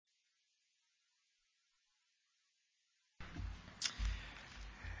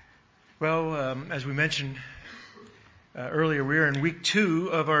Well, as we mentioned earlier, we're in week 2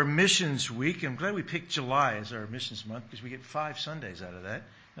 of our missions week. I'm glad we picked July as our missions month because we get 5 Sundays out of that,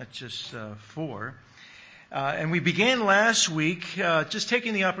 not just 4. And we began last week just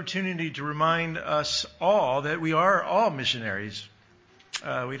taking the opportunity to remind us all that we are all missionaries.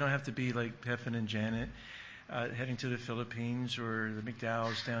 We don't have to be like Heffin and Janet heading to the Philippines or the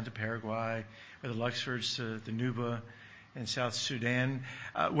McDowells down to Paraguay or the Luxfords to the Nuba in South Sudan.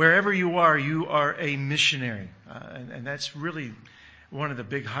 Wherever you are a missionary. And that's really one of the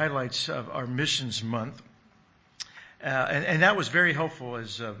big highlights of our missions month. And that was very helpful,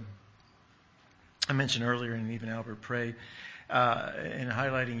 as I mentioned earlier, and even Albert prayed, in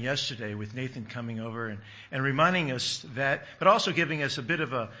highlighting yesterday with Nathan coming over and reminding us that, but also giving us a bit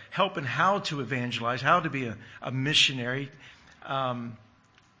of a help in how to evangelize, how to be a missionary, and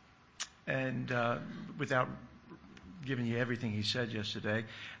without giving you everything he said yesterday.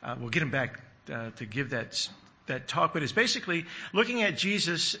 We'll get him back to give that talk, but it's basically looking at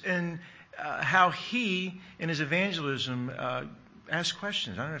Jesus and how he, in his evangelism, asked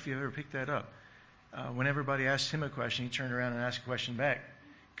questions. I don't know if you've ever picked that up. When everybody asked him a question, he turned around and asked a question back.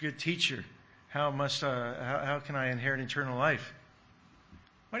 Good teacher, how can I inherit eternal life?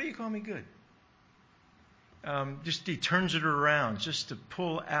 Why do you call me good? Just he turns it around just to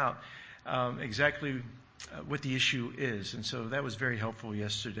pull out exactly what the issue is. And so that was very helpful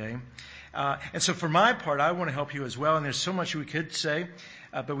yesterday. And so for my part, I want to help you as well. And there's so much we could say.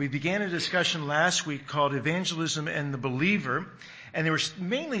 But we began a discussion last week called Evangelism and the Believer. And there were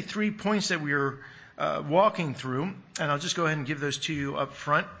mainly 3 points that we were walking through. And I'll just go ahead and give those to you up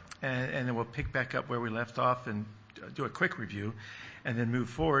front. And then we'll pick back up where we left off and do a quick review and then move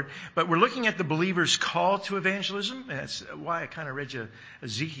forward. But we're looking at the believer's call to evangelism. And that's why I kind of read you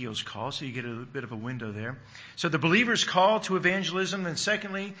Ezekiel's call, so you get a bit of a window there. So the believer's call to evangelism. Then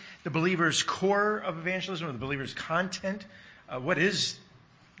secondly, the believer's core of evangelism, or the believer's content. What is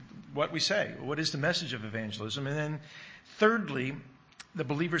what we say? What is the message of evangelism? And then thirdly, the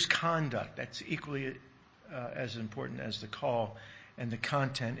believer's conduct. That's equally as important as the call. And the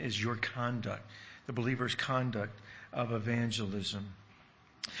content is your conduct. The believer's conduct of evangelism.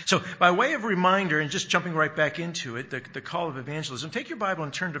 So by way of reminder, and just jumping right back into it, the call of evangelism, take your Bible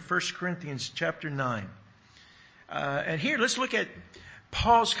and turn to 1 Corinthians chapter 9. And here, let's look at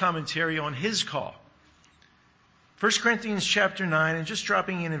Paul's commentary on his call. 1 Corinthians chapter 9, and just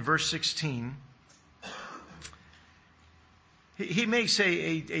dropping in verse 16, he makes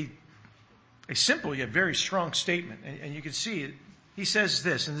a simple yet very strong statement, and you can see it. He says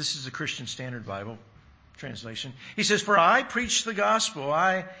this, and this is the Christian Standard Bible translation. He says, "For I preach the gospel.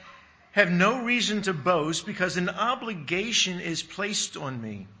 I have no reason to boast because an obligation is placed on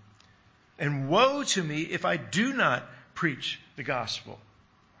me. And woe to me if I do not preach the gospel."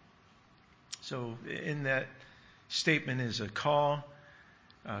 So in that statement is a call,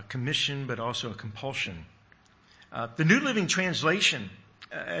 a commission, but also a compulsion. The New Living Translation,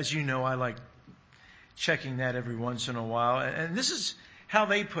 as you know, I like checking that every once in a while. And this is how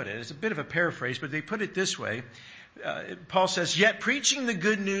they put it. It's a bit of a paraphrase, but they put it this way. Paul says, "Yet preaching the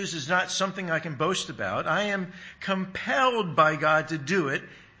good news is not something I can boast about. I am compelled by God to do it."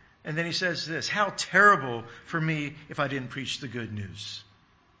 And then he says this, "How terrible for me if I didn't preach the good news."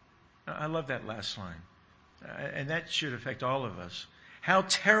 I love that last line. And that should affect all of us. How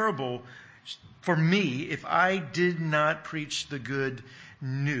terrible for me if I did not preach the good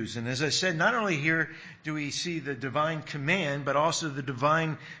news. And as I said, not only here do we see the divine command, but also the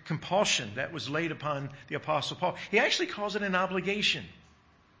divine compulsion that was laid upon the Apostle Paul. He actually calls it an obligation.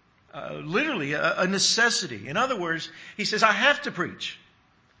 Literally a necessity. In other words, he says, I have to preach.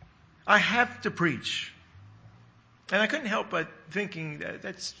 I have to preach. And I couldn't help but thinking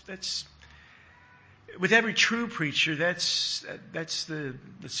that's with every true preacher, that's the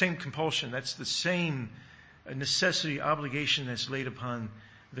same compulsion. That's the same necessity, obligation that's laid upon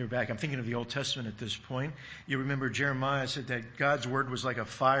their back. I'm thinking of the Old Testament at this point. You remember Jeremiah said that God's word was like a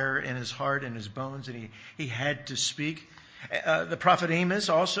fire in his heart and his bones, and he had to speak. The prophet Amos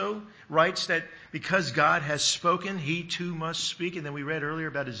also writes that because God has spoken, he too must speak. And then we read earlier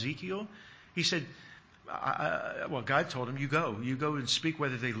about Ezekiel. He said, God told him, you go and speak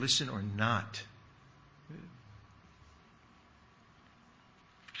whether they listen or not.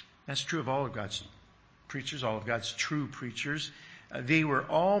 That's true of all of God's preachers, all of God's true preachers. They were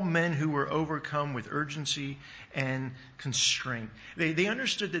all men who were overcome with urgency and constraint. They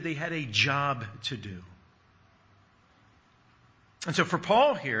understood that they had a job to do. And so for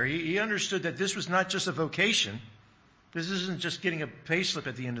Paul here, he understood that this was not just a vocation, This isn't just getting a payslip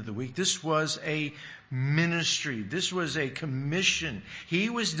at the end of the week. This was a ministry. This was a commission. He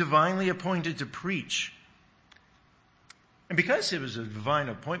was divinely appointed to preach. And because it was a divine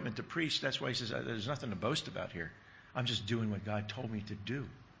appointment to preach, that's why he says, there's nothing to boast about here. I'm just doing what God told me to do.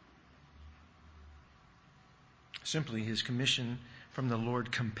 Simply, his commission from the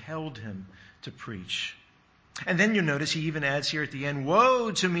Lord compelled him to preach. And then you notice he even adds here at the end,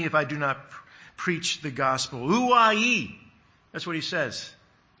 woe to me if I do not preach the gospel. Uai. That's what he says.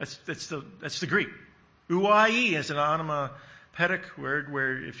 That's the Greek. Uai is an onomatopoetic word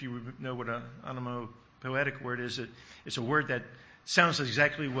where, if you know what an onomatopoetic word is, it's a word that sounds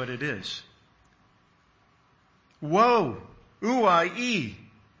exactly what it is. Woe. Uai.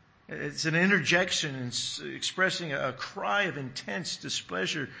 It's an interjection expressing a cry of intense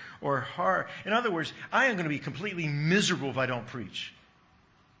displeasure or horror. In other words, I am going to be completely miserable if I don't preach.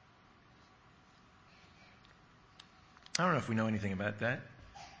 I don't know if we know anything about that.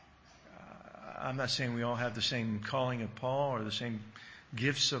 I'm not saying we all have the same calling of Paul or the same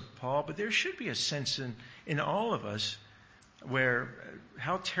gifts of Paul, but there should be a sense in all of us where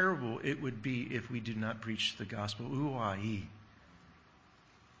how terrible it would be if we did not preach the gospel. Uai.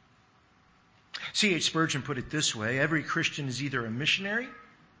 C.H. Spurgeon put it this way: every Christian is either a missionary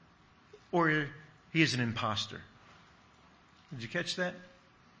or he is an imposter. Did you catch that?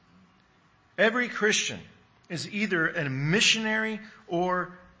 Every Christian is either a missionary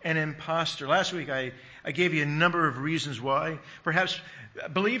or an imposter. Last week I gave you a number of reasons why perhaps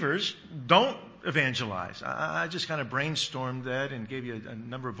believers don't evangelize. I just kind of brainstormed that and gave you a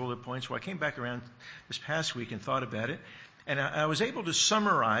number of bullet points. Well, I came back around this past week and thought about it, and I was able to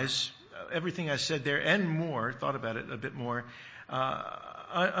summarize everything I said there and more, thought about it a bit more,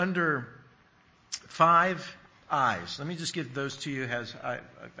 under 5 I's. Let me just give those to you as I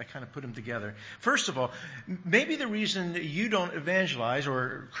kind of put them together. First of all, maybe the reason that you don't evangelize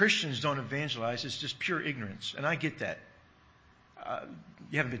or Christians don't evangelize is just pure ignorance. And I get that.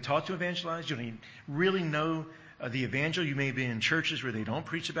 You haven't been taught to evangelize. You don't really know the evangel. You may be in churches where they don't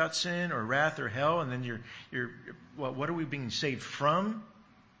preach about sin or wrath or hell. And then you're well, what are we being saved from?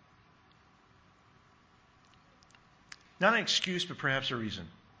 Not an excuse, but perhaps a reason.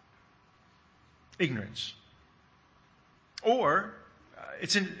 Ignorance. Or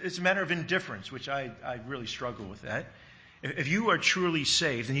it's a matter of indifference, which I really struggle with that. If you are truly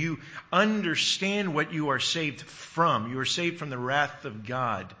saved and you understand what you are saved from, you are saved from the wrath of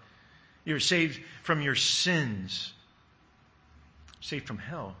God. You're saved from your sins. Saved from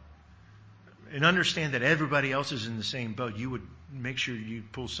hell. And understand that everybody else is in the same boat. You would make sure you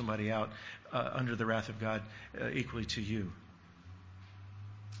pull somebody out under the wrath of God equally to you.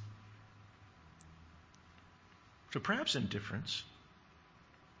 So perhaps indifference.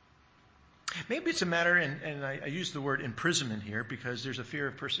 Maybe it's a matter, and I use the word imprisonment here because there's a fear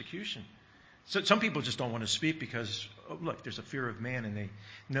of persecution. So some people just don't want to speak because, look, there's a fear of man, and they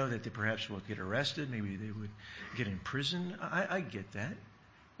know that they perhaps will get arrested. Maybe they would get imprisoned. I get that.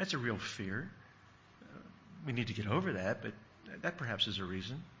 That's a real fear. We need to get over that, but that perhaps is a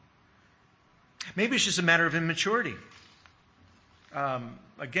reason. Maybe it's just a matter of immaturity.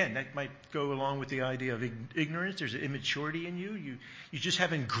 Again, that might go along with the idea of ignorance. There's an immaturity in you. You just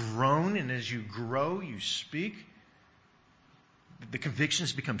haven't grown, and as you grow, you speak. The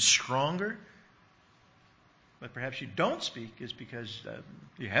convictions become stronger. But perhaps you don't speak is because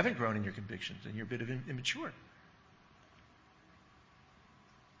you haven't grown in your convictions and you're a bit of immature.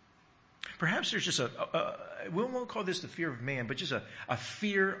 Perhaps there's just we won't call this the fear of man, but just a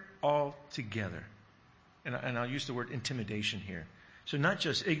fear altogether. And I'll use the word intimidation here. So not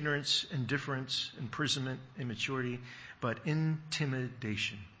just ignorance, indifference, imprisonment, immaturity, but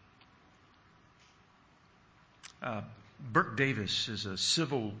intimidation. Burke Davis is a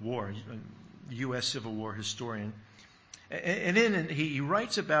U.S. Civil War historian. And then he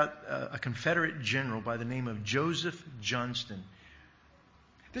writes about a Confederate general by the name of Joseph Johnston.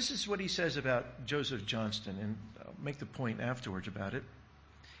 This is what he says about Joseph Johnston, and I'll make the point afterwards about it.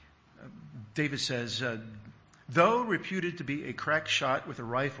 Davis says, though reputed to be a crack shot with a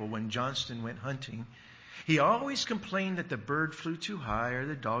rifle when Johnston went hunting, he always complained that the bird flew too high or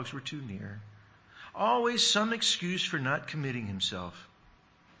the dogs were too near. Always some excuse for not committing himself.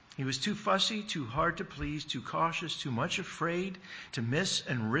 He was too fussy, too hard to please, too cautious, too much afraid to miss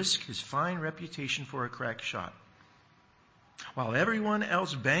and risk his fine reputation for a crack shot. While everyone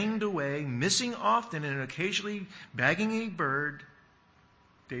else banged away, missing often and occasionally bagging a bird,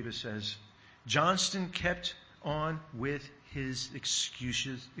 Davis says, Johnston kept on with his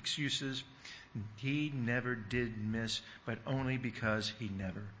excuses. He never did miss, but only because he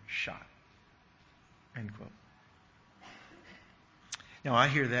never shot. End quote. Now, I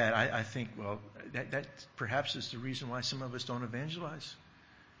hear that. I think, well, that perhaps is the reason why some of us don't evangelize.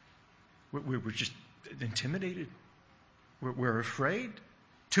 We're just intimidated. We're afraid.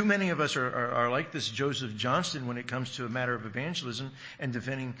 Too many of us are like this Joseph Johnston when it comes to a matter of evangelism and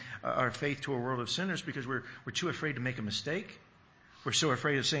defending our faith to a world of sinners, because we're too afraid to make a mistake. We're so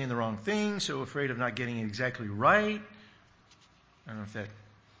afraid of saying the wrong thing, so afraid of not getting it exactly right. I don't know if that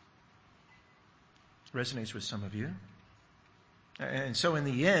resonates with some of you. And so in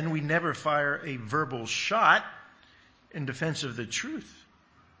the end, we never fire a verbal shot in defense of the truth.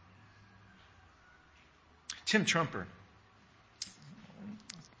 Tim Trumper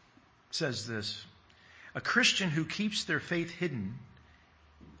says this: a Christian who keeps their faith hidden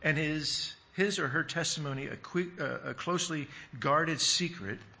and his or her testimony a closely guarded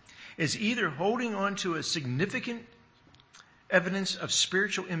secret is either holding on to a significant evidence of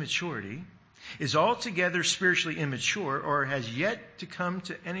spiritual immaturity, is altogether spiritually immature, or has yet to come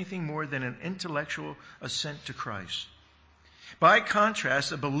to anything more than an intellectual assent to Christ. By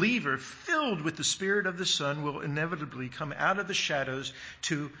contrast, a believer filled with the Spirit of the Son will inevitably come out of the shadows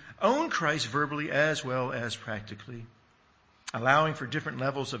to own Christ verbally as well as practically. Allowing for different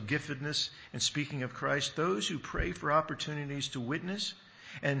levels of giftedness in speaking of Christ, those who pray for opportunities to witness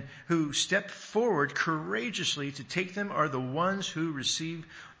and who step forward courageously to take them are the ones who receive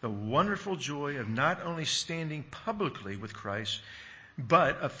the wonderful joy of not only standing publicly with Christ,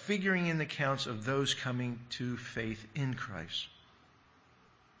 but of figuring in the counts of those coming to faith in Christ.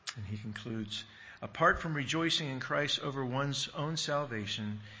 And he concludes, apart from rejoicing in Christ over one's own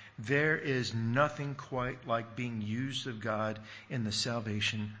salvation, there is nothing quite like being used of God in the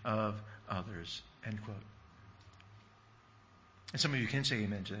salvation of others. End quote. And some of you can say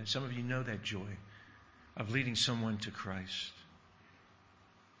amen to that. Some of you know that joy of leading someone to Christ.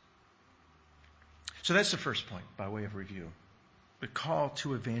 So that's the first point by way of review. The call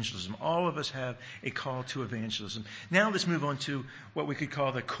to evangelism. All of us have a call to evangelism. Now let's move on to what we could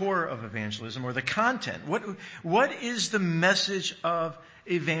call the core of evangelism, or the content. What is the message of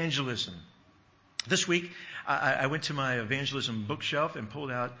evangelism? This week, I went to my evangelism bookshelf and pulled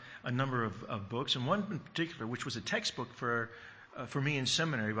out a number of books, and one in particular, which was a textbook for me in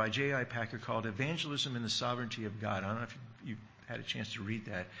seminary by J.I. Packer, called Evangelism and the Sovereignty of God. I don't know if you've had a chance to read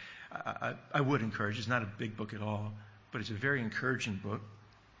that. I would encourage. It's not a big book at all, but it's a very encouraging book.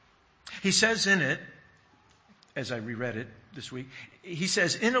 He says in it, as I reread it this week, he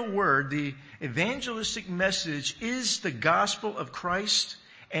says, in a word, the evangelistic message is the gospel of Christ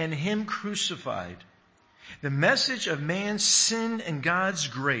and Him crucified. The message of man's sin and God's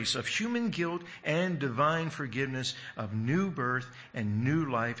grace, of human guilt and divine forgiveness, of new birth and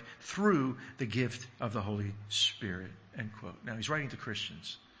new life through the gift of the Holy Spirit. End quote. Now, he's writing to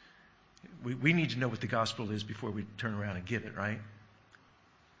Christians. We need to know what the gospel is before we turn around and give it, right?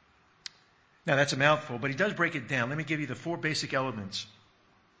 Now, that's a mouthful, but he does break it down. Let me give you the 4 basic elements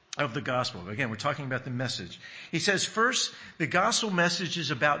of the gospel. Again, we're talking about the message. He says, first, the gospel message is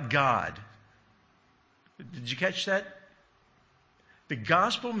about God. Did you catch that? The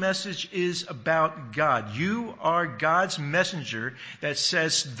gospel message is about God. You are God's messenger that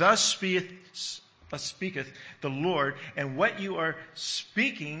says, thus speaketh the Lord, and what you are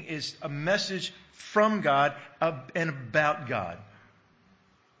speaking is a message from God and about God.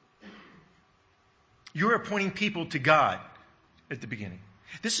 You're pointing people to God at the beginning.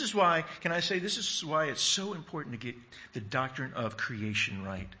 This is why, can I say, this is why it's so important to get the doctrine of creation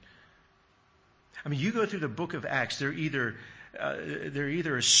right. I mean, you go through the book of Acts, they're either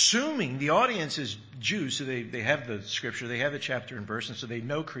assuming, the audience is Jews, so they have the scripture, they have the chapter and verse, and so they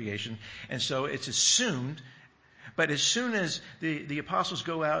know creation, and so it's assumed. But as soon as the apostles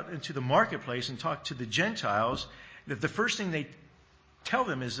go out into the marketplace and talk to the Gentiles, the first thing they tell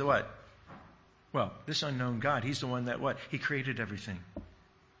them is what? Well, this unknown God, He's the one that what? He created everything.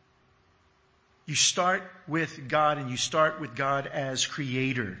 You start with God, and you start with God as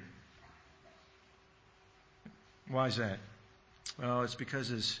creator. Why is that? Well, it's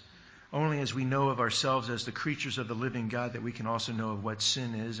because only as we know of ourselves as the creatures of the living God that we can also know of what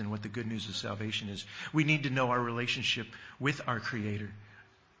sin is and what the good news of salvation is. We need to know our relationship with our Creator.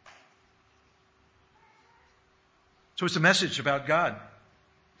 So it's a message about God.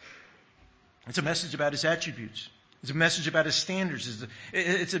 It's a message about His attributes. It's a message about His standards.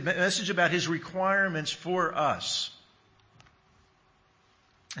 It's a message about His requirements for us.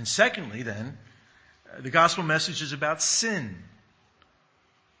 And secondly, then, the gospel message is about sin.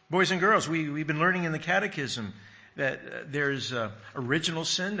 Boys and girls, we've been learning in the catechism that there's original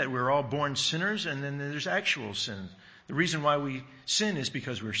sin, that we're all born sinners, and then there's actual sin. The reason why we sin is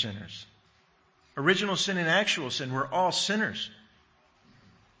because we're sinners. Original sin and actual sin, we're all sinners.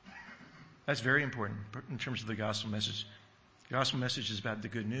 That's very important in terms of the gospel message. The gospel message is about the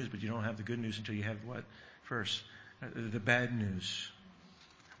good news, but you don't have the good news until you have what first? The bad news.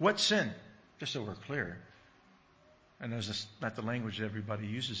 What sin? Just so we're clear. I know that's not the language that everybody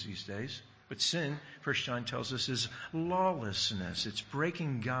uses these days. But sin, 1 John tells us, is lawlessness. It's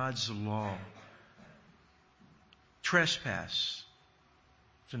breaking God's law. Trespass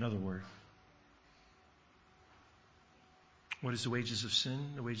is another word. What is the wages of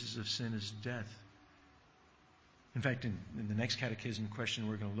sin? The wages of sin is death. In fact, in the next catechism question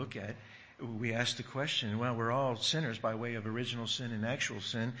we're going to look at, we ask the question, well, we're all sinners by way of original sin and actual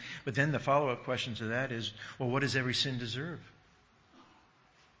sin. But then the follow-up question to that is, well, what does every sin deserve?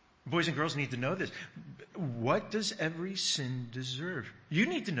 Boys and girls need to know this. What does every sin deserve? You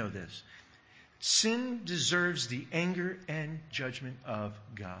need to know this. Sin deserves the anger and judgment of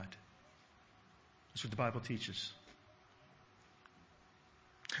God. That's what the Bible teaches.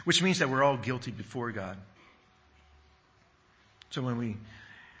 Which means that we're all guilty before God. So when we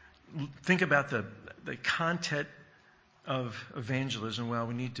think about the content of evangelism, well,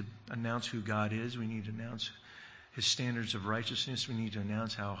 we need to announce who God is. We need to announce His standards of righteousness. We need to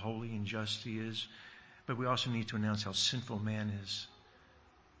announce how holy and just He is. But we also need to announce how sinful man is.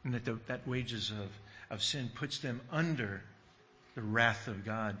 And that wages of sin puts them under the wrath of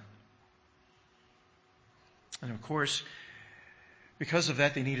God. And of course, because of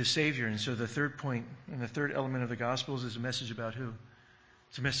that, they need a Savior. And so the third point and the third element of the Gospels is a message about who?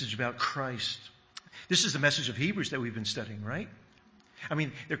 It's a message about Christ. This is the message of Hebrews that we've been studying, right? I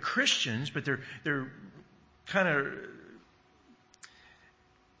mean, they're Christians, but they're kind of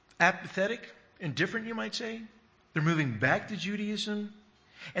apathetic, indifferent, you might say. They're moving back to Judaism.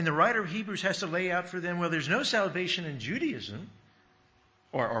 And the writer of Hebrews has to lay out for them, well, there's no salvation in Judaism,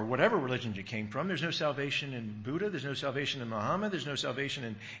 or whatever religion you came from. There's no salvation in Buddha. There's no salvation in Muhammad. There's no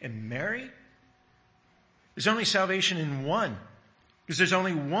salvation in Mary. There's only salvation in one. Because there's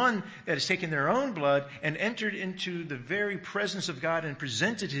only one that has taken their own blood and entered into the very presence of God and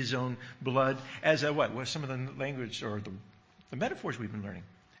presented His own blood as a what? Well, some of the language or the metaphors we've been learning.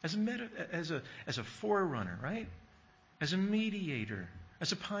 As a forerunner, right? As a mediator.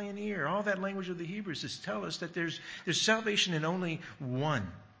 As a pioneer. All that language of the Hebrews is tell us that there's salvation in only one.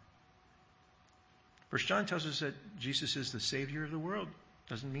 1 John tells us that Jesus is the Savior of the world.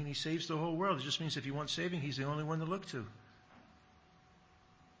 Doesn't mean He saves the whole world. It just means if you want saving, He's the only one to look to.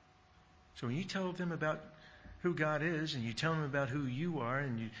 So when you tell them about who God is and you tell them about who you are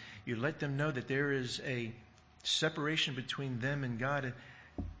and you let them know that there is a separation between them and God,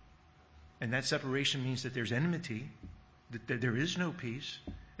 and that separation means that there's enmity, that there is no peace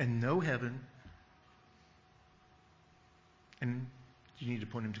and no heaven, and you need to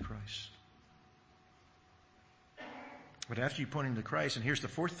point them to Christ. But after you point them to Christ, and here's the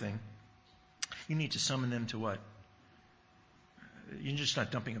fourth thing, you need to summon them to what? You're just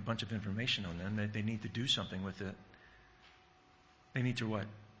not dumping a bunch of information on them. They need to do something with it. They need to what?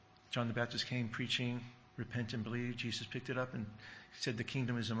 John the Baptist came preaching, repent and believe. Jesus picked it up and said, the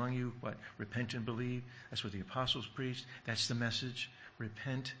kingdom is among you. What? Repent and believe. That's what the apostles preached. That's the message.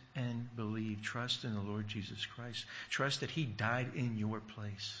 Repent and believe. Trust in the Lord Jesus Christ. Trust that He died in your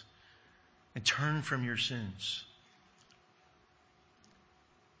place. And turn from your sins.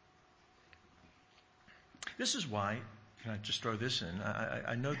 This is why, can I just throw this in?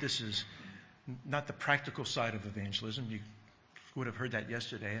 I know this is not the practical side of evangelism. You would have heard that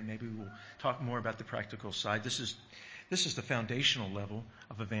yesterday, and maybe we'll talk more about the practical side. This is the foundational level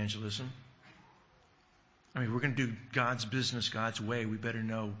of evangelism. I mean, we're going to do God's business God's way. We better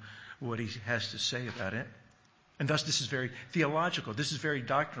know what He has to say about it. And thus, this is very theological. This is very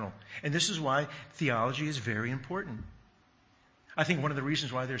doctrinal. And this is why theology is very important. I think one of the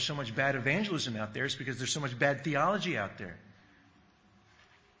reasons why there's so much bad evangelism out there is because there's so much bad theology out there.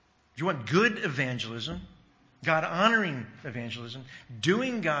 If you want good evangelism, God-honoring evangelism,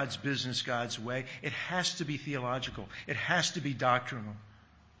 doing God's business God's way, it has to be theological. It has to be doctrinal.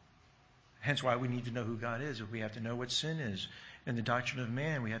 Hence why we need to know who God is. We have to know what sin is. And the doctrine of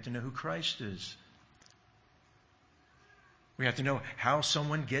man, we have to know who Christ is. We have to know how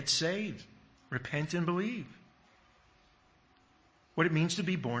someone gets saved. Repent and believe. What it means to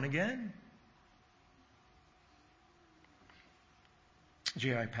be born again.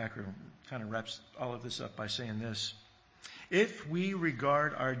 J.I. Packer kind of wraps all of this up by saying this. If we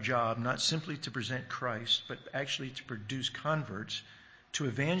regard our job not simply to present Christ, but actually to produce converts, to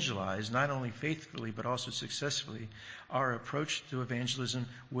evangelize not only faithfully but also successfully, our approach to evangelism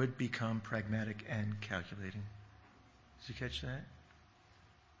would become pragmatic and calculating. Did you catch that?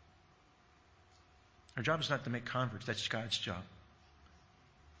 Our job is not to make converts. That's God's job.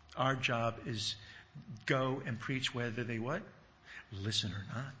 Our job is go and preach whether they what? Listen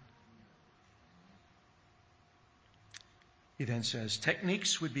or not. He then says,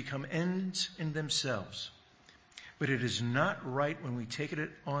 techniques would become ends in themselves. But it is not right when we take it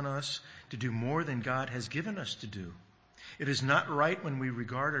on us to do more than God has given us to do. It is not right when we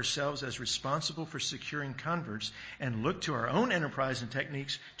regard ourselves as responsible for securing converts and look to our own enterprise and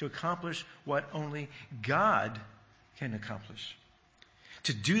techniques to accomplish what only God can accomplish.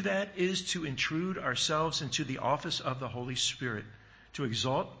 To do that is to intrude ourselves into the office of the Holy Spirit, to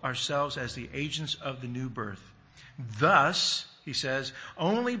exalt ourselves as the agents of the new birth. Thus, he says,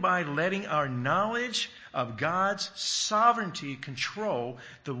 only by letting our knowledge of God's sovereignty control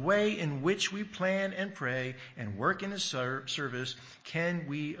the way in which we plan and pray and work in His service can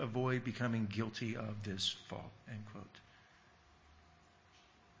we avoid becoming guilty of this fault. End quote.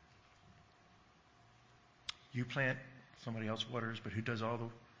 You plant, somebody else waters, but who does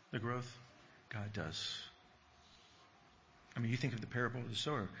all the growth? God does. I mean, you think of the parable of the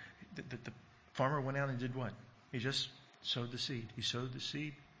sower. The farmer went out and did what? He just sowed the seed. He sowed the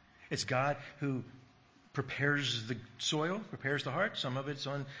seed. It's God who prepares the soil, prepares the heart. Some of it's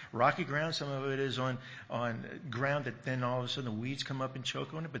on rocky ground. Some of it is on ground that then all of a sudden the weeds come up and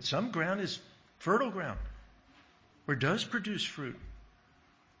choke on it. But some ground is fertile ground where it does produce fruit.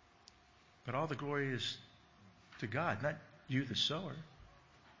 But all the glory is to God, not you, the sower.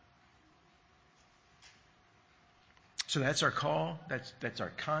 So that's our call. That's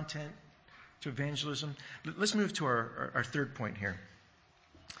our content to evangelism. Let's move to our third point here.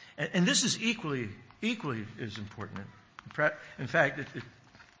 And this is equally as important. In fact, it's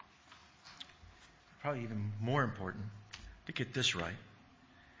probably even more important to get this right.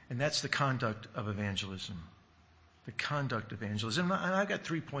 And that's the conduct of evangelism. The conduct of evangelism. And I've got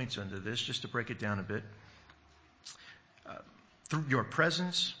 3 points under this, just to break it down a bit. Through your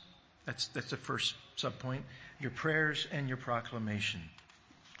presence, that's the first subpoint. Your prayers and your proclamation.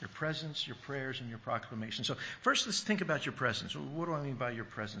 Your presence, your prayers, and your proclamation. So first, let's think about your presence. What do I mean by your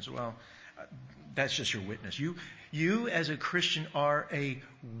presence? Well, that's just your witness. You as a Christian are a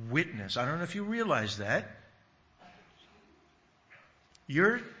witness. I don't know if you realize that.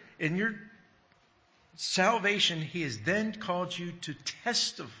 In your salvation, He has then called you to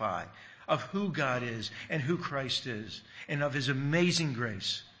testify of who God is and who Christ is and of His amazing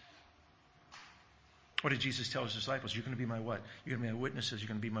grace. What did Jesus tell His disciples? You're going to be my what? You're going to be my witnesses. You're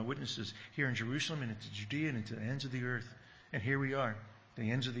going to be my witnesses here in Jerusalem and into Judea and into the ends of the earth. And here we are,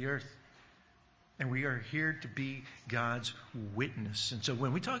 the ends of the earth. And we are here to be God's witness. And so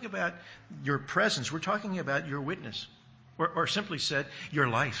when we talk about your presence, we're talking about your witness. Or simply said, your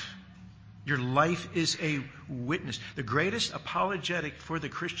life. Your life is a witness. The greatest apologetic for the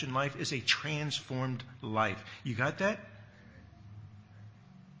Christian life is a transformed life. You got that?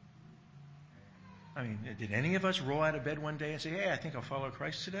 I mean, did any of us roll out of bed one day and say, hey, I think I'll follow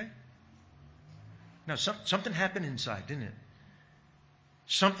Christ today? No, something happened inside, didn't it?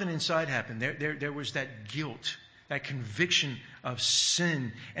 Something inside happened. There was that guilt, that conviction of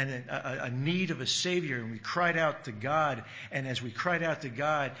sin and a need of a Savior. And we cried out to God. And as we cried out to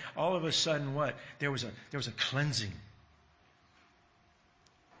God, all of a sudden what? There was a cleansing.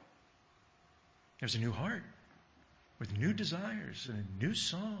 There's a new heart with new desires and a new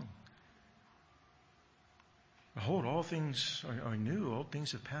song. Behold, all things are new. All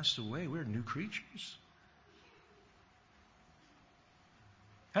things have passed away. We're new creatures.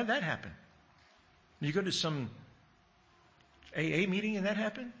 How did that happen? You go to some AA meeting and that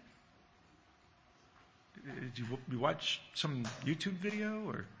happened? Did you watch some YouTube video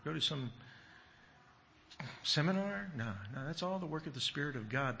or go to some seminar? No, that's all the work of the Spirit of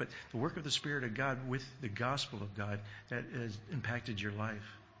God. But the work of the Spirit of God with the gospel of God that has impacted your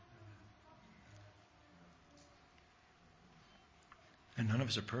life. And none of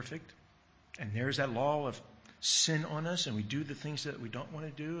us are perfect. And there's that law of sin on us, and we do the things that we don't want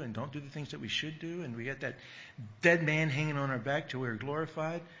to do and don't do the things that we should do, and we got that dead man hanging on our back till we're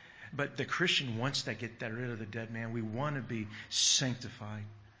glorified. But the Christian wants to get rid of the dead man. We want to be sanctified.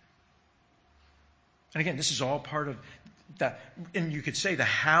 And again, this is all part of that, and you could say the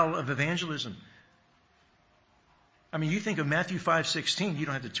how of evangelism. I mean, you think of Matthew 5:16. You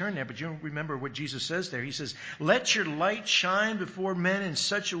don't have to turn there, but you remember what Jesus says there. He says, let your light shine before men in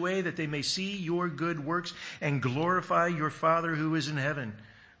such a way that they may see your good works and glorify your Father who is in heaven.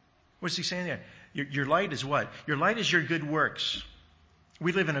 What's he saying there? Your light is what? Your light is your good works.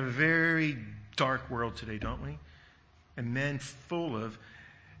 We live in a very dark world today, don't we? And men full of,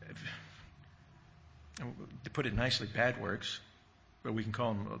 to put it nicely, bad works, but we can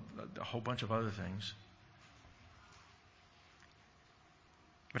call them a whole bunch of other things.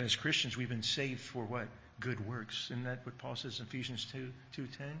 But as Christians, we've been saved for what? Good works. Isn't that what Paul says in Ephesians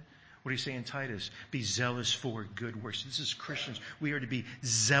 2:10? What do you say in Titus? Be zealous for good works. This is Christians. We are to be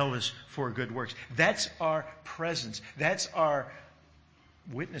zealous for good works. That's our presence. That's our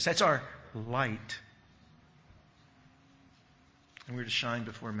witness. That's our light. And we're to shine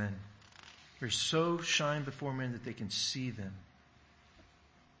before men. We're so shine before men that they can see them.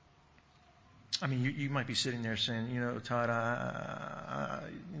 I mean, you might be sitting there saying, Todd,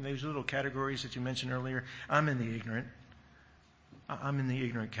 in those little categories that you mentioned earlier, I'm in the ignorant. I'm in the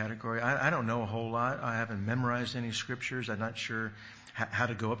ignorant category. I don't know a whole lot. I haven't memorized any scriptures. I'm not sure how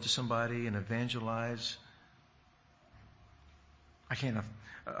to go up to somebody and evangelize. I can't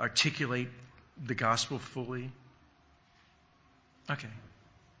articulate the gospel fully. Okay,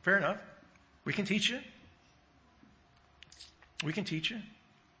 fair enough. We can teach you. We can teach you.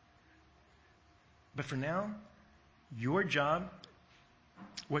 But for now, your job,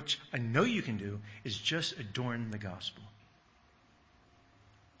 which I know you can do, is just adorn the gospel.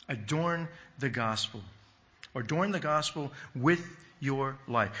 Adorn the gospel. Adorn the gospel with your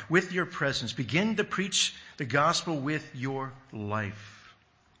life, with your presence. Begin to preach the gospel with your life.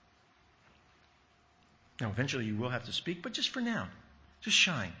 Now, eventually you will have to speak, but just for now, just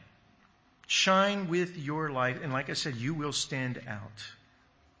shine. Shine with your life, and like I said, you will stand out.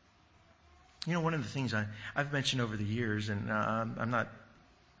 One of the things I've mentioned over the years, and I'm not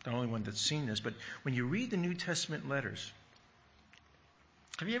the only one that's seen this, but when you read the New Testament letters,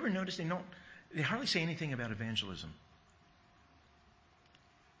 have you ever noticed they hardly say anything about evangelism?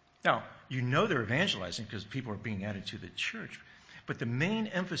 Now, they're evangelizing because people are being added to the church, but the main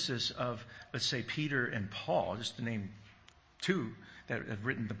emphasis of, let's say, Peter and Paul, just to name two that have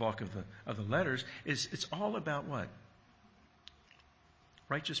written the bulk of the letters, is it's all about what?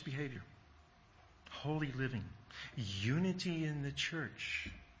 Righteous behavior. Holy living. Unity in the church.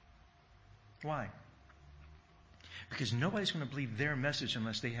 Why? Because nobody's going to believe their message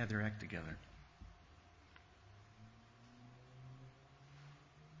unless they have their act together.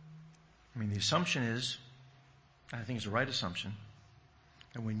 I mean, the assumption is, I think it's the right assumption,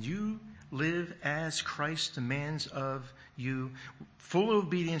 that when you live as Christ demands of you, full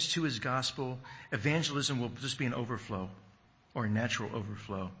obedience to His gospel, evangelism will just be an overflow or a natural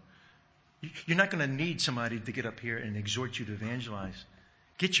overflow. You're not going to need somebody to get up here and exhort you to evangelize.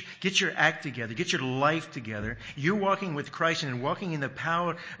 Get your act together. Get your life together. You're walking with Christ and walking in the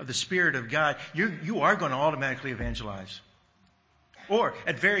power of the Spirit of God. You are going to automatically evangelize. Or,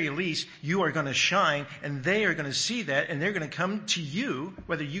 at very least, you are going to shine, and they are going to see that, and they're going to come to you,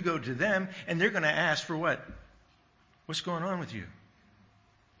 whether you go to them, and they're going to ask for what? What's going on with you?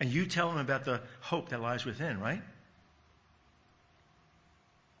 And you tell them about the hope that lies within, right?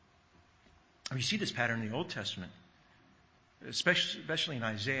 You see this pattern in the Old Testament, especially in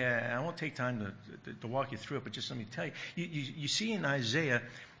Isaiah. I won't take time to walk you through it, but just let me tell you. You see in Isaiah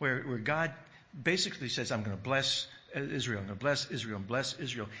where God basically says, I'm going to bless Israel, I'm going to bless Israel, and bless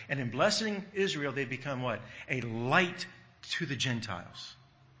Israel. And in blessing Israel, they become what? A light to the Gentiles.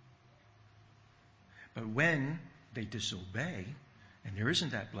 But when they disobey, and there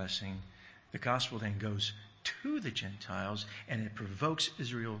isn't that blessing, the gospel then goes to the Gentiles, and it provokes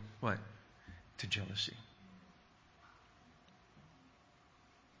Israel, what? To jealousy.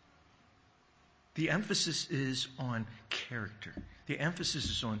 The emphasis is on character. The emphasis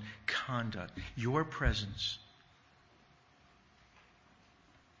is on conduct, your presence.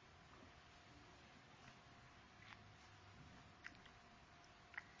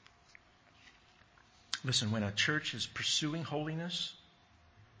 Listen, when a church is pursuing holiness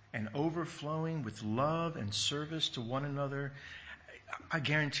and overflowing with love and service to one another, I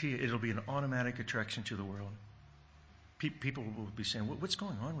guarantee you it'll be an automatic attraction to the world. People will be saying, what's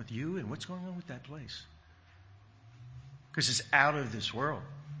going on with you and what's going on with that place? Because it's out of this world.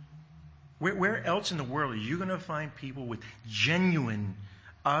 Where else in the world are you going to find people with genuine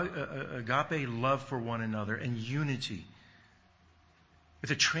agape love for one another and unity?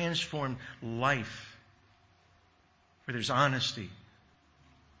 With a transformed life where there's honesty.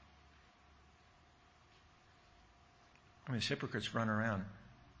 I mean, these hypocrites run around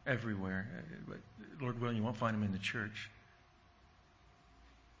everywhere. But Lord willing, you won't find them in the church.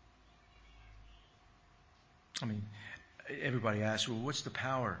 I mean, everybody asks, well, what's the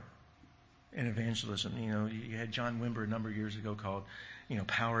power in evangelism? You had John Wimber a number of years ago called,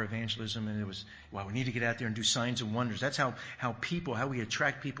 power evangelism, and it was, we need to get out there and do signs and wonders. That's how we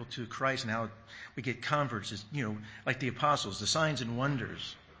attract people to Christ and how we get converts is, like the apostles, the signs and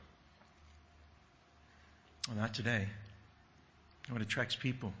wonders. Well, not today. What attracts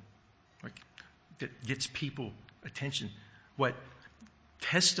people, that gets people attention, what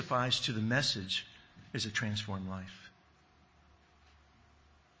testifies to the message is a transformed life.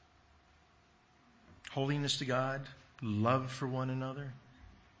 Holiness to God, love for one another.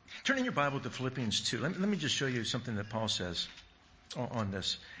 Turn in your Bible to Philippians 2. Let me just show you something that Paul says on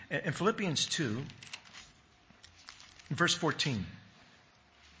this. In Philippians 2, verse 14.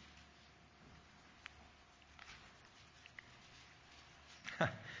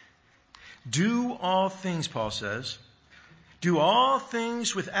 Do all things, Paul says. Do all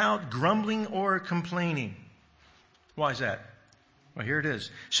things without grumbling or complaining. Why is that? Well, here it is.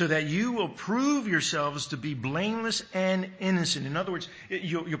 So that you will prove yourselves to be blameless and innocent. In other words,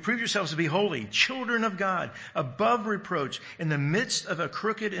 you'll prove yourselves to be holy, children of God, above reproach, in the midst of a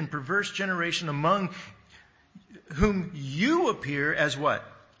crooked and perverse generation, among whom you appear as what?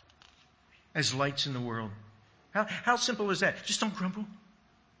 As lights in the world. How simple is that? Just don't grumble.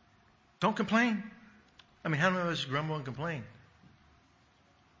 Don't complain. I mean, how many of us grumble and complain?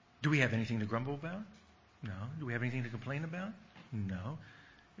 Do we have anything to grumble about? No. Do we have anything to complain about? No.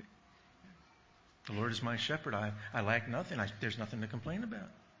 The Lord is my shepherd. I lack nothing. There's nothing to complain about.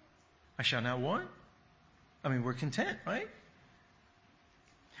 I shall not want. I mean, we're content, right?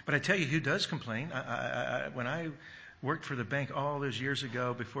 But I tell you who does complain. When I worked for the bank all those years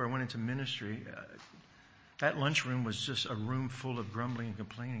ago before I went into ministry, that lunchroom was just a room full of grumbling and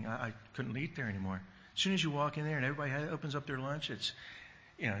complaining. I couldn't eat there anymore. As soon as you walk in there and everybody opens up their lunch, it's,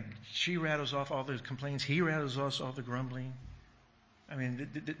 she rattles off all the complaints. He rattles off all the grumbling. I mean,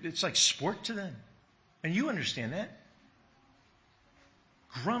 it's like sport to them. And you understand that.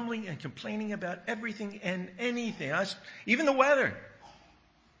 Grumbling and complaining about everything and anything. Even the weather.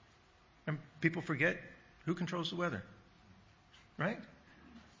 And people forget who controls the weather. Right?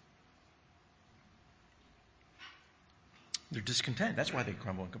 They're discontent. That's why they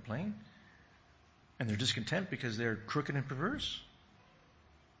grumble and complain. And they're discontent because they're crooked and perverse.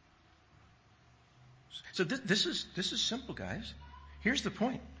 So this is simple, guys. Here's the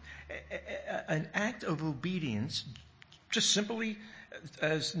point. An act of obedience, just simply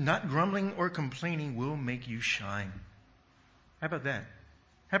as not grumbling or complaining, will make you shine. How about that?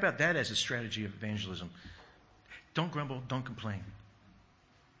 How about that as a strategy of evangelism? Don't grumble, don't complain.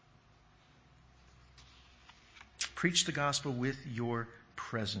 Preach the gospel with your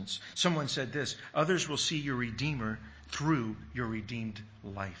presence. Someone said this, others will see your Redeemer through your redeemed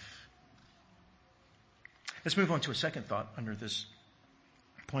life. Let's move on to a second thought under this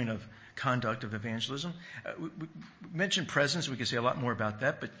point of conduct of evangelism. We mentioned presence. We could say a lot more about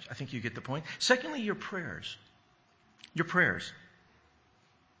that, but I think you get the point. Secondly, your prayers. Your prayers.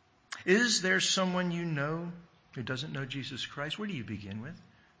 Is there someone you know who doesn't know Jesus Christ? Where do you begin with?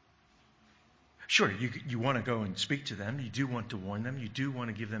 Sure, you want to go and speak to them. You do want to warn them. You do want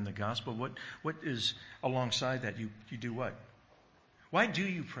to give them the gospel. What is alongside that? You do what? Why do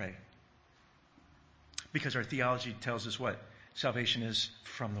you pray? Because our theology tells us what? Salvation is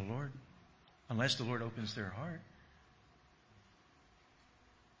from the Lord. Unless the Lord opens their heart.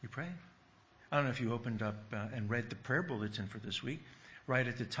 You pray. I don't know if you opened up and read the prayer bulletin for this week. Right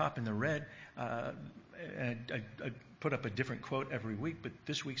at the top in the red, and I put up a different quote every week, but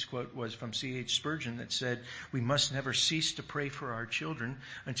this week's quote was from C.H. Spurgeon that said, "We must never cease to pray for our children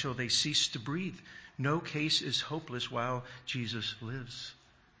until they cease to breathe. No case is hopeless while Jesus lives."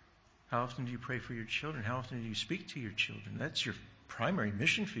 How often do you pray for your children? How often do you speak to your children? That's your primary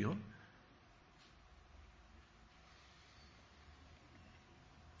mission field.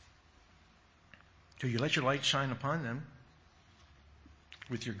 So you let your light shine upon them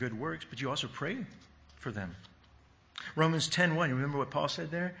with your good works, but you also pray for them. Romans 10:1, you remember what Paul said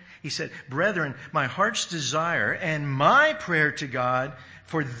there? He said, "Brethren, my heart's desire and my prayer to God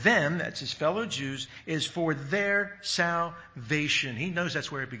for them," that's his fellow Jews, "is for their salvation." He knows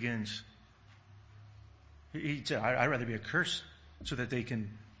that's where it begins. He said, I'd rather be accursed so that they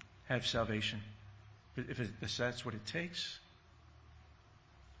can have salvation. If that's what it takes.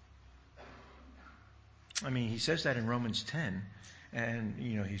 I mean, he says that in Romans 10. And,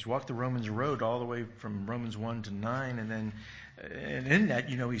 he's walked the Romans road all the way from Romans 1 to 9. And in that,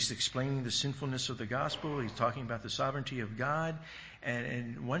 he's explaining the sinfulness of the gospel. He's talking about the sovereignty of God.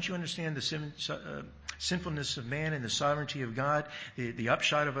 And once you understand the sinfulness of man and the sovereignty of God, the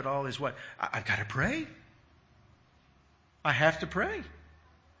upshot of it all is what? I've got to pray. I have to pray.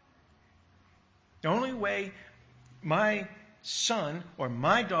 The only way my son or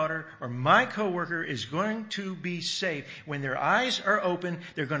my daughter or my coworker is going to be saved when their eyes are open,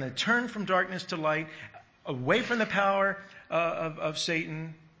 they're going to turn from darkness to light, away from the power of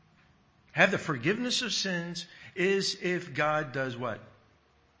Satan, have the forgiveness of sins, is if God does what?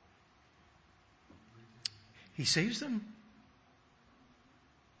 He saves them.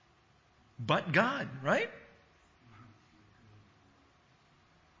 but God, right?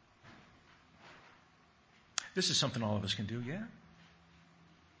 This is something all of us can do, yeah?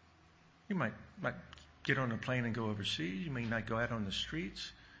 You might get on a plane and go overseas. You may not go out on the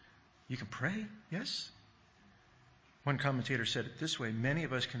streets. You can pray, yes? One commentator said it this way: many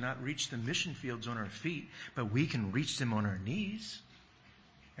of us cannot reach the mission fields on our feet, but we can reach them on our knees.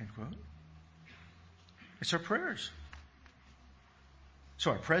 End quote. It's our prayers.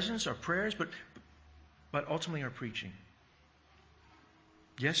 So our presence, our prayers, but ultimately our preaching.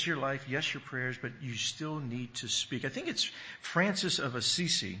 Yes, your life, yes, your prayers, but you still need to speak. I think it's Francis of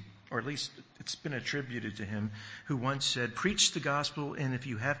Assisi, or at least it's been attributed to him, who once said, preach the gospel, and if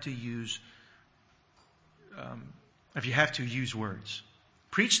you have to use words.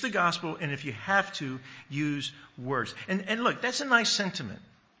 Preach the gospel, and if you have to, use words. And look, that's a nice sentiment.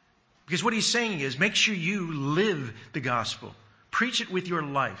 Because what he's saying is, make sure you live the gospel. Preach it with your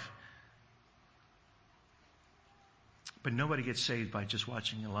life. But nobody gets saved by just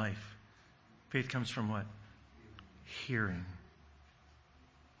watching your life. Faith comes from what? Hearing.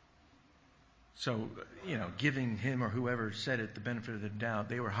 So, giving him or whoever said it the benefit of the doubt,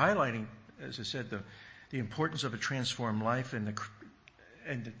 they were highlighting, as I said, the importance of a transformed life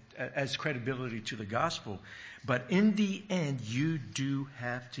and as credibility to the gospel. But in the end, you do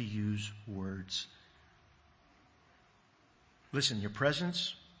have to use words. Listen, your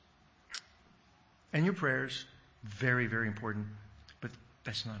presence and your prayers, very, very important, but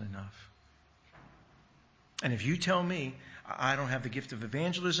that's not enough. And if you tell me, I don't have the gift of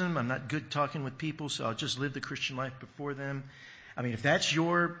evangelism, I'm not good talking with people, so I'll just live the Christian life before them. I mean, if that's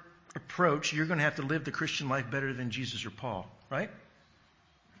your approach, you're going to have to live the Christian life better than Jesus or Paul, right?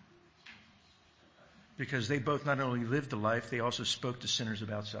 Because they both not only lived the life, they also spoke to sinners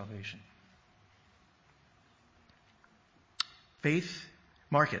about salvation. Faith,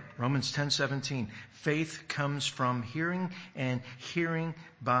 mark it, Romans 10:17. Faith comes from hearing, and hearing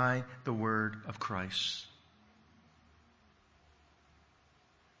by the word of Christ.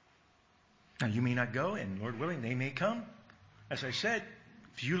 Now, you may not go, and Lord willing, they may come. As I said,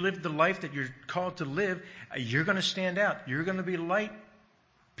 if you live the life that you're called to live, you're going to stand out. You're going to be light.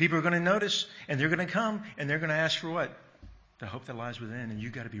 People are going to notice, and they're going to come, and they're going to ask for what? The hope that lies within, and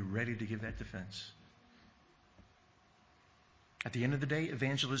you've got to be ready to give that defense. At the end of the day,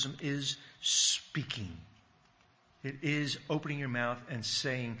 evangelism is speaking. It is opening your mouth and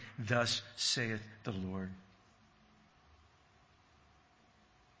saying, thus saith the Lord.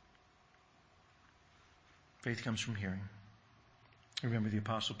 Faith comes from hearing. Remember the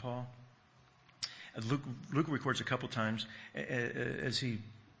Apostle Paul? Luke records a couple times as he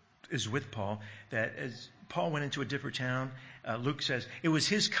is with Paul, that as Paul went into a different town, Luke says, it was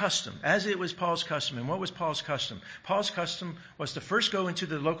his custom, as it was Paul's custom. And what was Paul's custom? Paul's custom was to first go into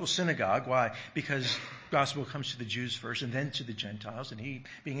the local synagogue. Why? Because the gospel comes to the Jews first and then to the Gentiles. And he,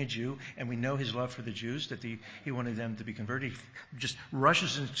 being a Jew, and we know his love for the Jews, that he wanted them to be converted, he just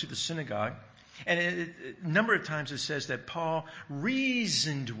rushes into the synagogue. And a number of times it says that Paul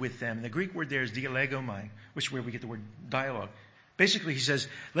reasoned with them. The Greek word there is dialogomai, which is where we get the word dialogue. Basically, he says,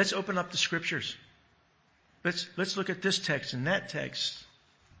 let's open up the scriptures. Let's look at this text and that text.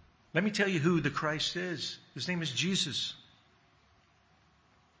 Let me tell you who the Christ is. His name is Jesus.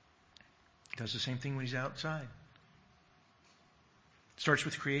 He does the same thing when he's outside. Starts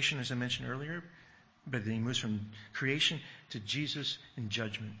with creation, as I mentioned earlier, but then he moves from creation to Jesus in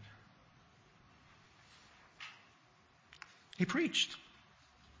judgment. He preached.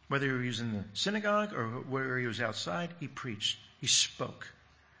 Whether he was in the synagogue or whether he was outside, he preached. He spoke.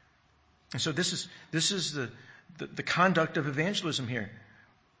 And so this is the conduct of evangelism here.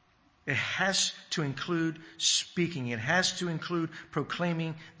 It has to include speaking. It has to include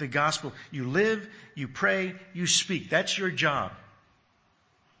proclaiming the gospel. You live, you pray, you speak. That's your job.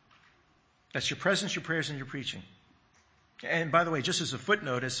 That's your presence, your prayers, and your preaching. And by the way, just as a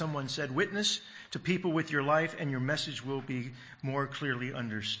footnote, as someone said, witness to people with your life and your message will be more clearly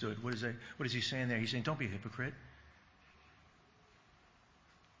understood. What is he saying there? He's saying, don't be a hypocrite.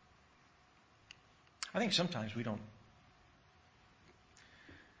 I think sometimes we don't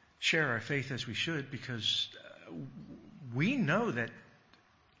share our faith as we should because we know that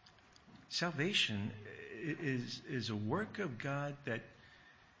salvation is a work of God that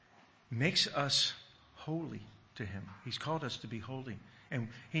makes us holy to Him. He's called us to be holy. And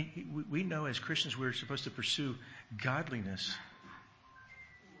we know as Christians we're supposed to pursue godliness.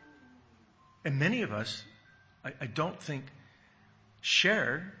 And many of us, I don't think,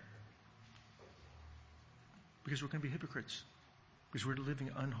 share because we're going to be hypocrites. Because we're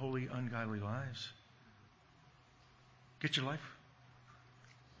living unholy, ungodly lives. Get your life.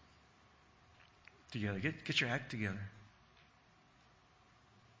 together. Get your act together.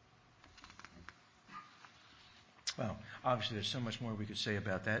 Well, obviously there's so much more we could say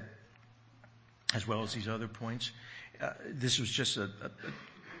about that, as well as these other points. This was just to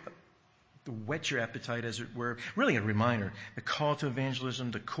whet your appetite, as it were. Really a reminder. The call to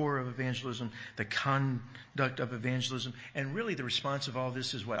evangelism, the core of evangelism, the conduct of evangelism, and really the response of all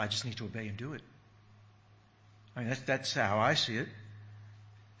this is what? I just need to obey and do it. I mean, that's how I see it.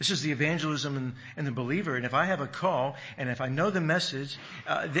 This is the evangelism and the believer. And if I have a call, and if I know the message,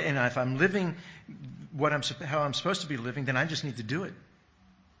 and if I'm living how I'm supposed to be living, then I just need to do it.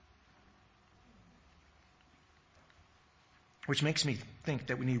 Which makes me think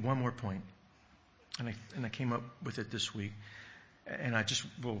that we need one more point. And I came up with it this week. And I just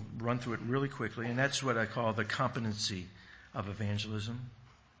will run through it really quickly. And that's what I call the competency of evangelism.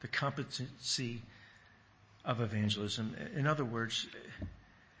 The competency of evangelism. In other words,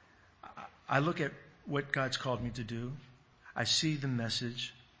 I look at what God's called me to do. I see the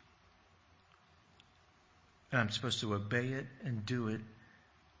message. And I'm supposed to obey it and do it.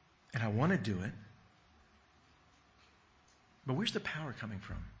 And I want to do it. But where's the power coming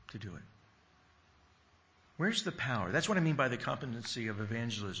from to do it? Where's the power? That's what I mean by the competency of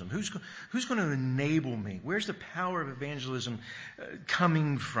evangelism. Who's going to enable me? Where's the power of evangelism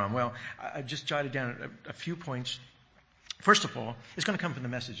coming from? Well, I just jotted down a few points. First of all, it's going to come from the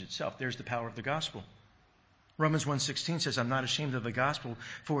message itself. There's the power of the gospel. Romans 1:16 says, I'm not ashamed of the gospel,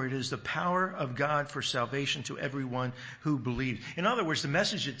 for it is the power of God for salvation to everyone who believes. In other words, the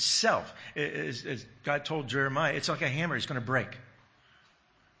message itself, as God told Jeremiah, it's like a hammer. It's going to break.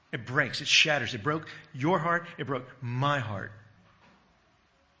 It breaks. It shatters. It broke your heart. It broke my heart.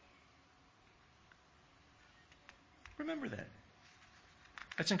 Remember that.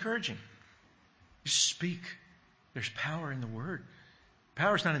 That's encouraging. You speak. There's power in the word.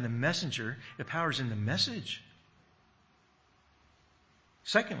 Power is not in the messenger. The power is in the message.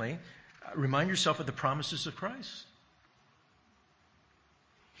 Secondly, remind yourself of the promises of Christ.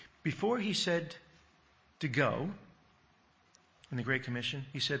 Before he said to go in the Great Commission,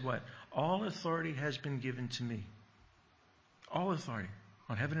 he said what? All authority has been given to me. All authority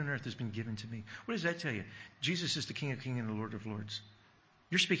on heaven and earth has been given to me. What does that tell you? Jesus is the King of Kings and the Lord of Lords.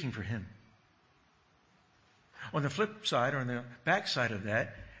 You're speaking for him. On the flip side, or on the back side of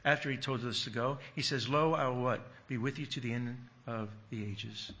that, after he told us to go, he says, Lo, I will what? Be with you to the end of the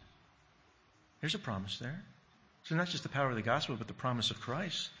ages. There's a promise there. So not just the power of the gospel, but the promise of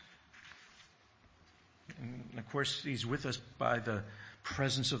Christ. And of course, he's with us by the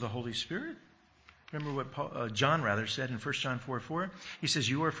presence of the Holy Spirit. Remember what John said in 1 John 4:4? He says,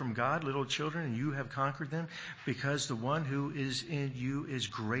 you are from God, little children, and you have conquered them, because the one who is in you is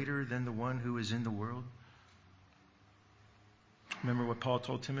greater than the one who is in the world. Remember what Paul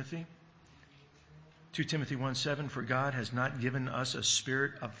told Timothy? 2 Timothy 1:7, for God has not given us a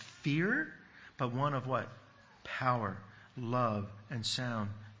spirit of fear, but one of what? Power, love, and sound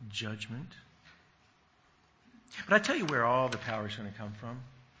judgment. But I tell you where all the power is going to come from.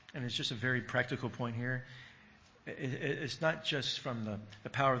 And it's just a very practical point here. It's not just from the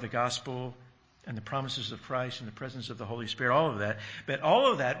power of the gospel and the promises of Christ and the presence of the Holy Spirit, all of that. But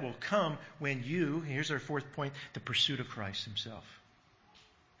all of that will come when here's our fourth point, the pursuit of Christ himself.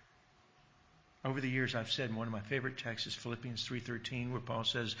 Over the years, I've said one of my favorite texts is Philippians 3:13, where Paul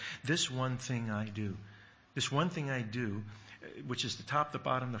says, this one thing I do, which is the top, the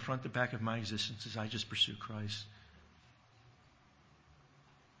bottom, the front, the back of my existence, is I just pursue Christ.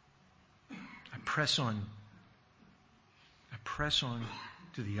 I press on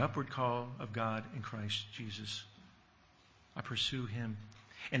to the upward call of God in Christ Jesus. I pursue him.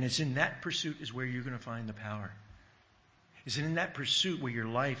 And it's in that pursuit is where you're going to find the power. It's in that pursuit where your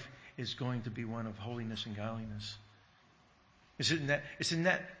life is going to be one of holiness and godliness. It's in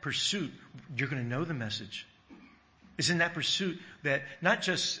that pursuit you're going to know the message. It's in that pursuit that not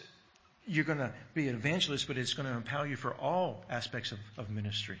just you're going to be an evangelist, but it's going to empower you for all aspects of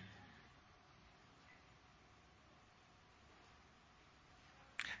ministry.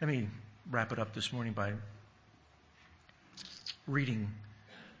 Let me wrap it up this morning by reading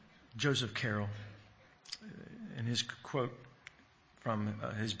Joseph Carroll in his quote from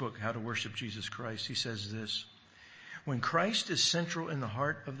his book, How to Worship Jesus Christ. He says this, when Christ is central in the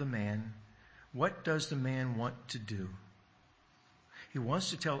heart of the man, what does the man want to do? He wants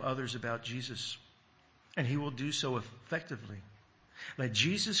to tell others about Jesus, and he will do so effectively. Let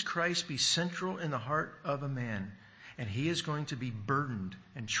Jesus Christ be central in the heart of a man, and he is going to be burdened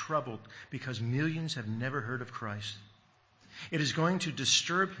and troubled because millions have never heard of Christ. It is going to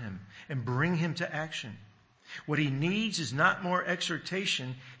disturb him and bring him to action. What he needs is not more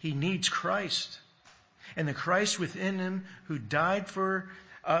exhortation. He needs Christ. And the Christ within him who died for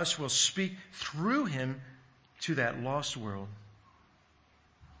us will speak through him to that lost world.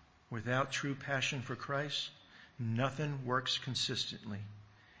 Without true passion for Christ, nothing works consistently.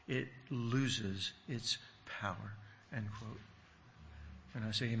 It loses its power. End quote. And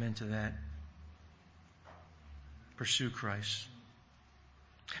I say amen to that. Pursue Christ.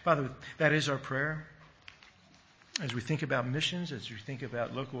 Father, that is our prayer. As we think about missions, as we think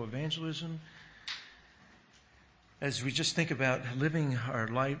about local evangelism, as we just think about living our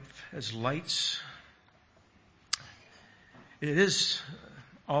life as lights, it is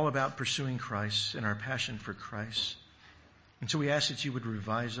all about pursuing Christ and our passion for Christ. And so we ask that you would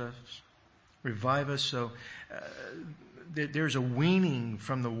revive us so that there's a weaning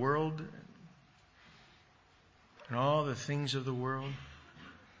from the world and all the things of the world.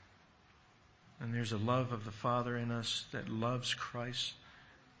 And there's a love of the Father in us that loves Christ,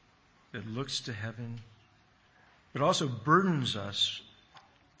 that looks to heaven, but also burdens us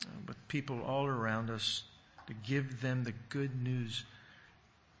with people all around us to give them the good news,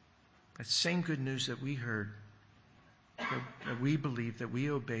 that same good news that we heard, that we believed, that we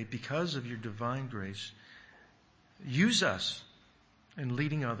obeyed because of your divine grace. Use us in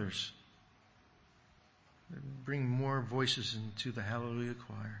leading others. Bring more voices into the Hallelujah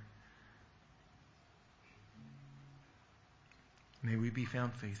choir. May we be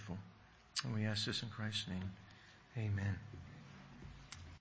found faithful. And we ask this in Christ's name. Amen.